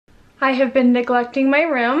I have been neglecting my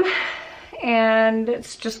room, and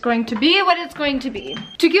it's just going to be what it's going to be.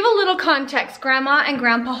 To give a little context, Grandma and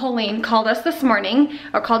Grandpa Hoellein called us this morning,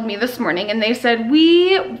 or called me this morning, and they said,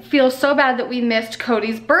 we feel so bad that we missed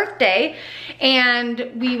Cody's birthday,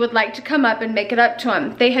 and we would like to come up and make it up to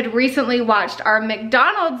him. They had recently watched our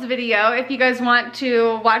McDonald's video. If you guys want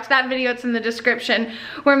to watch that video, it's in the description,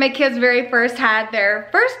 where my kids very first had their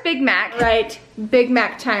first Big Mac. Right, Big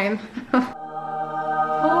Mac time.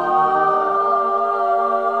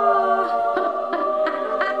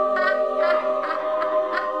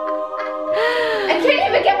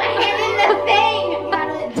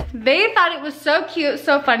 They thought it was so cute,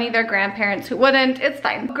 so funny. Their grandparents who wouldn't, it's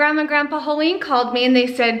fine. Grandma and Grandpa Hoellein called me and they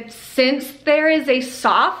said, since there is a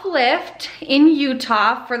soft lift in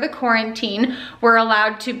Utah for the quarantine, we're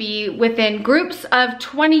allowed to be within groups of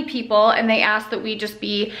 20 people, and they asked that we just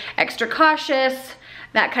be extra cautious,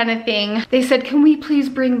 that kind of thing. They said, can we please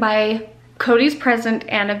bring by Cody's present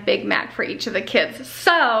and a Big Mac for each of the kids?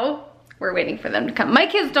 So we're waiting for them to come. My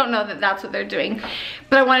kids don't know that that's what they're doing,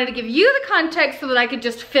 but I wanted to give you the context so that I could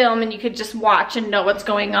just film and you could just watch and know what's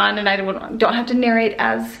going on, and I don't have to narrate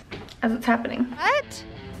as it's happening. What?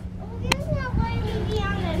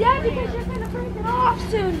 Yeah, because you're gonna break it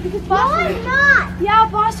off soon. Because Boston, no, I'm not. Yeah,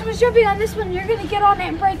 Boston was jumping on this one. You're gonna get on it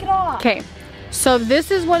and break it off. Okay, so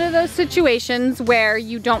this is one of those situations where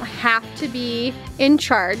you don't have to be in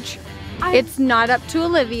charge. It's not up to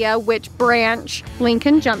Olivia which branch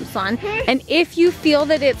Lincoln jumps on. And if you feel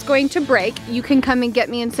that it's going to break, you can come and get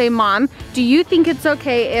me and say, Mom, do you think it's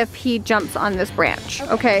okay if he jumps on this branch?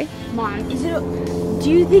 Okay? Mom,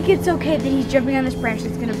 do you think it's okay that he's jumping on this branch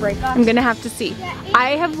that's gonna break off? I'm gonna have to see. Yeah,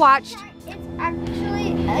 I have watched. It's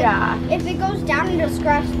actually, yeah. If it goes down, it'll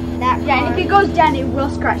scratch that car. Yeah, and if it goes down, it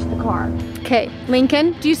will scratch the car. Okay,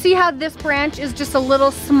 Lincoln, do you see how this branch is just a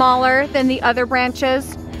little smaller than the other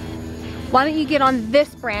branches? Why don't you get on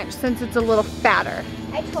this branch since it's a little fatter?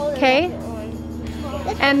 I told her. Okay?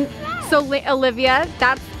 And so Olivia,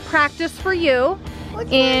 that's practice for you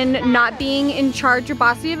in not being in charge or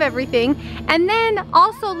bossy of everything. And then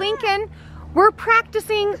also Lincoln, we're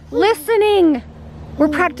practicing listening. We're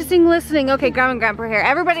practicing listening. Okay, Grandma and Grandpa are here.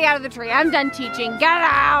 Everybody out of the tree. I'm done teaching. Get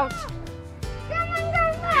out.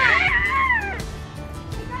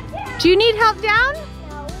 Do you need help down?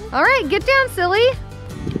 No. All right, get down, silly.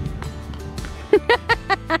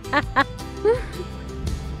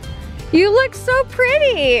 You look so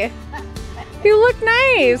pretty. You look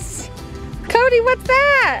nice. Cody, what's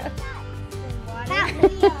that? That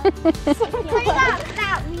wheel. What about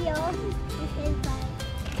that wheel?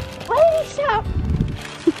 Wait, stop.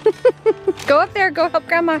 Go up there, go help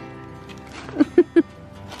Grandma.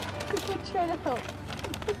 Try to help.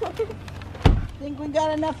 Think we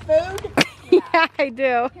got enough food? Yeah, I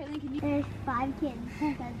do. There's 5 kids. I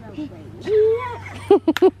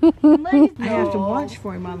have to watch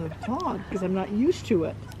for him on the vlog because I'm not used to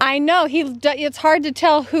it. I know, it's hard to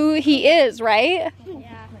tell who he is, right?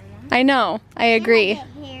 Yeah. I know, I agree.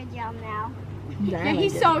 Hair gel now. Yeah,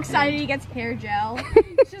 he's so excited he gets hair gel.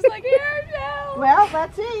 She's like, hair gel. Well,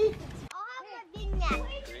 let's eat. I'll have a Big Mac.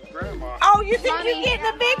 Oh, you think you're getting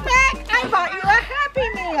a Big Mac? I bought you a Happy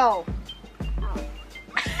Meal.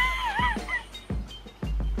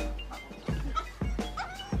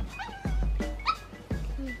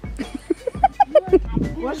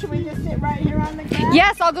 Well, should we just sit right here on the grass?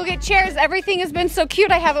 Yes, I'll go get chairs. Everything has been so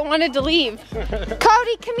cute, I haven't wanted to leave.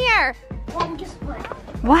 Cody, come here. Mom, guess what?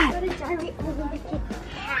 What?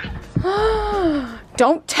 What?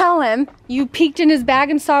 Don't tell him. You peeked in his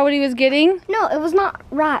bag and saw what he was getting? No, it was not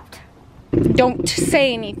wrapped. Don't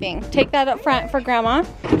say anything. Take that up front for Grandma.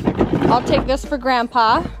 I'll take this for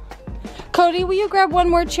Grandpa. Cody, will you grab one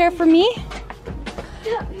more chair for me?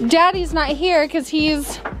 Daddy's not here because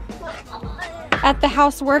he's at the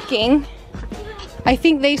house working. I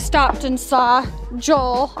think they stopped and saw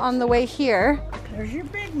Joel on the way here. There's your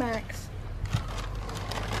Big Macs.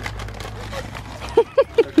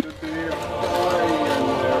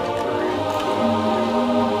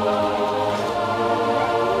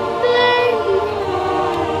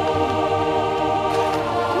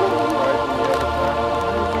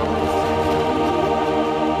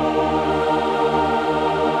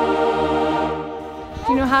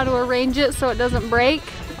 Do you know how to arrange it so it doesn't break?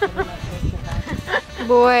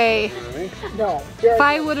 Boy, No. if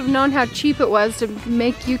I would have known how cheap it was to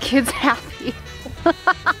make you kids happy.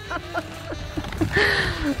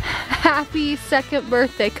 Happy second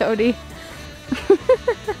birthday, Cody.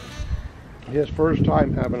 His first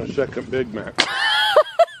time having a second Big Mac.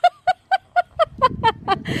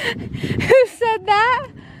 Who said that?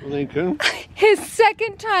 Lincoln. His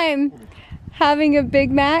second time Having a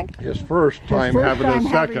Big Mac? His first time having a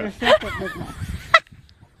second. Big Mac.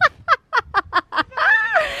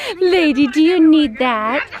 Lady, do you need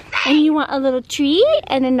that? And you want a little treat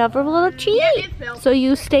and another little treat? So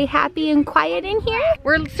you stay happy and quiet in here?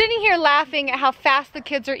 We're sitting here laughing at how fast the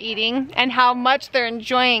kids are eating and how much they're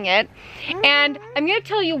enjoying it. And I'm gonna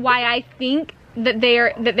tell you why I think that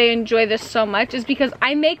they enjoy this so much is because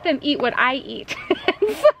I make them eat what I eat.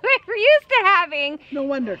 So they're used to having No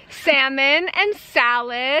wonder. salmon and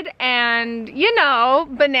salad and, you know,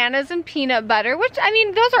 bananas and peanut butter, which, I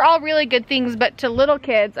mean, those are all really good things, but to little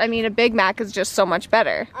kids, I mean, a Big Mac is just so much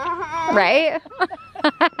better, right?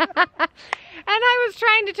 And I was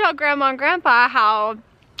trying to tell Grandma and Grandpa how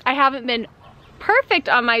I haven't been perfect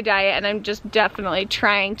on my diet, and I'm just definitely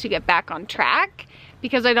trying to get back on track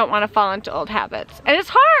because I don't want to fall into old habits. And it's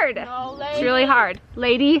hard. No, it's really hard.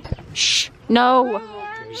 Lady, shh, no.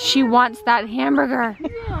 She wants that hamburger.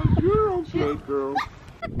 Okay, girl.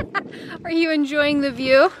 Are you enjoying the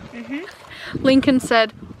view? Lincoln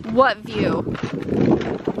said, what view?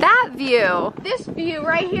 That view. This view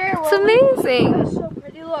right here. It's amazing. That's so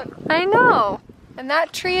pretty, look. I know. And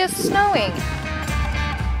that tree is snowing.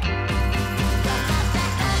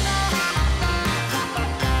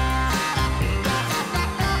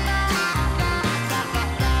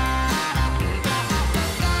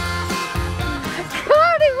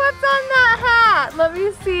 Cody, what's on that hat? Let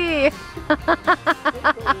me see.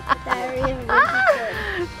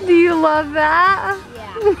 Do you love that?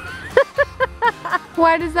 Yeah.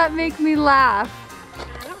 Why does that make me laugh?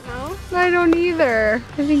 I don't know. I don't either.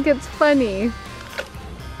 I think it's funny.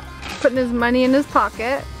 Putting his money in his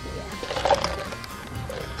pocket.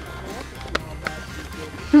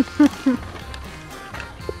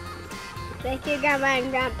 Thank you, Grandma and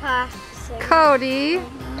Grandpa. Cody,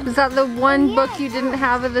 is that the one book you didn't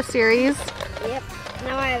have of the series? Yep.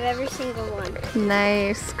 Now I have every single one.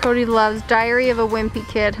 Nice. Cody loves Diary of a Wimpy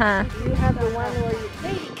Kid, huh? You have the one where you...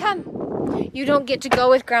 Lady, come. You don't get to go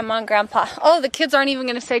with Grandma and Grandpa. Oh, the kids aren't even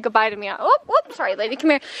going to say goodbye to me. Oh, whoops, sorry, lady, come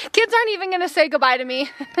here. Kids aren't even going to say goodbye to me.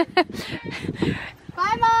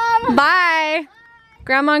 Bye, Mom! Bye.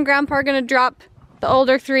 Grandma and Grandpa are going to drop the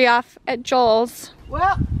older three off at Joel's.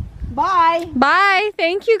 Well, bye. Bye.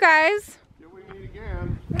 Thank you, guys. Till we meet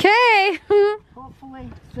again. Okay. Hopefully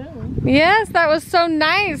soon. Yes, that was so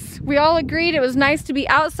nice. We all agreed it was nice to be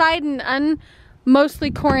outside and mostly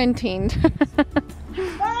quarantined.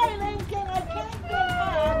 Bye, Lincoln. I can't get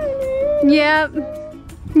home. Yep.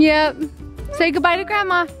 Yep. Say goodbye to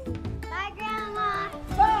Grandma. Bye, Grandma!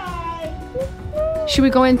 Bye. Should we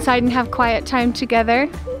go inside and have quiet time together?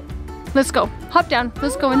 Let's go. Hop down.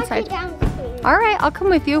 Let's go inside. All right, I'll come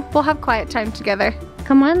with you. We'll have quiet time together.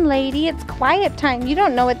 Come on, lady. It's quiet time. You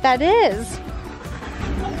don't know what that is.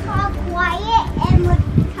 It's called quiet and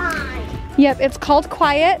with time. Yep, it's called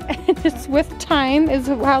quiet and it's with time is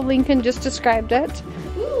how Lincoln just described it.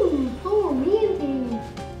 Oh, amazing.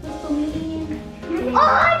 Oh,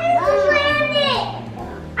 I just landed!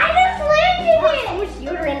 I just landed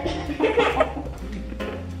it!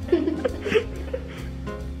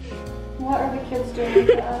 What are the kids doing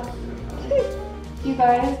to us? You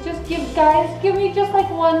guys, give me just like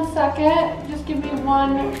 1 second. Just give me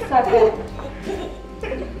 1 second.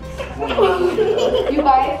 You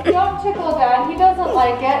guys, don't tickle Dad. He doesn't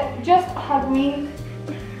like it. Just hug me.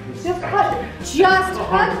 Just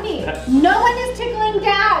hug me. No one is tickling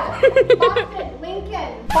Dad.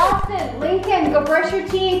 Boston, Lincoln, go brush your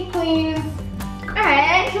teeth, please.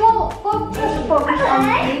 Alright, Joel, just focus on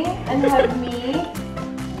me and hug me.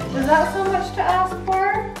 Is that so much to ask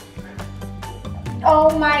for?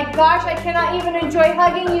 Oh my gosh, I cannot even enjoy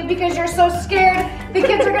hugging you because you're so scared the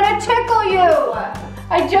kids are gonna tickle you.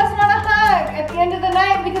 I just want a hug at the end of the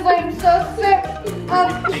night because I am so sick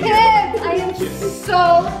of kids. I am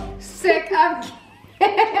so sick of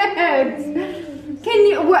kids. Can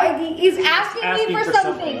you, he's asking me for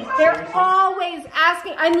something. They're always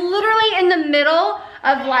asking. I'm literally in the middle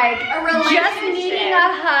of like just needing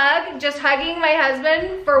a hug, just hugging my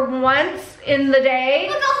husband for once in the day.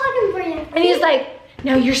 Look, I'll hug him for you. And he's like,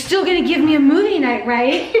 no, you're still gonna give me a movie night,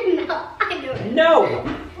 right? No, I do it. No!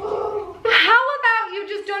 How about you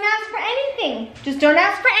just don't ask for anything? Just don't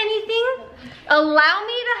ask for anything. Allow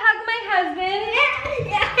me to hug my husband.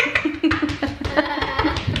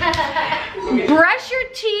 Brush your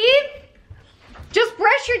teeth. Just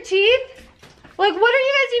brush your teeth. Like, what are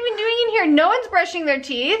you guys even doing in here? No one's brushing their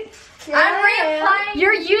teeth. I'm reapplying.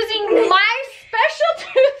 You're using my special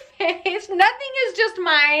toothpaste. Nothing is just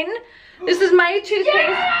mine. This is my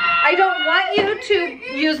toothpaste. I don't want you to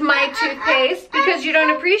use my toothpaste because you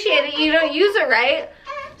don't appreciate it. You don't use it right.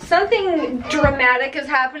 Something dramatic is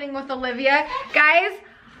happening with Olivia. Guys,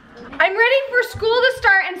 I'm ready for school to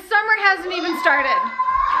start and summer hasn't even started.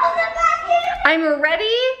 I'm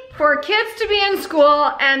ready for kids to be in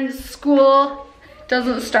school and school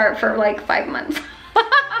doesn't start for like 5 months.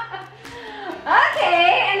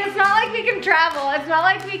 Okay, and it's not like we can travel. It's not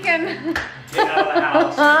like we can get out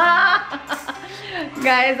of the house.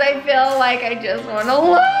 Guys, I feel like I just want to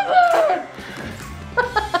lose it.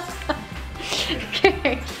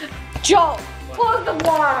 Okay. Joe, close the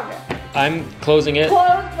vlog. I'm closing it.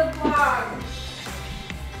 Close the vlog.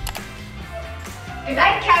 Good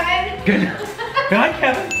night, Kevin. Good night,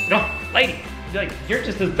 Kevin. No, lady, you're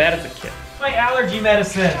just as bad as a kid. My allergy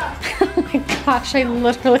medicine. Oh my gosh, I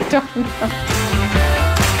literally don't know.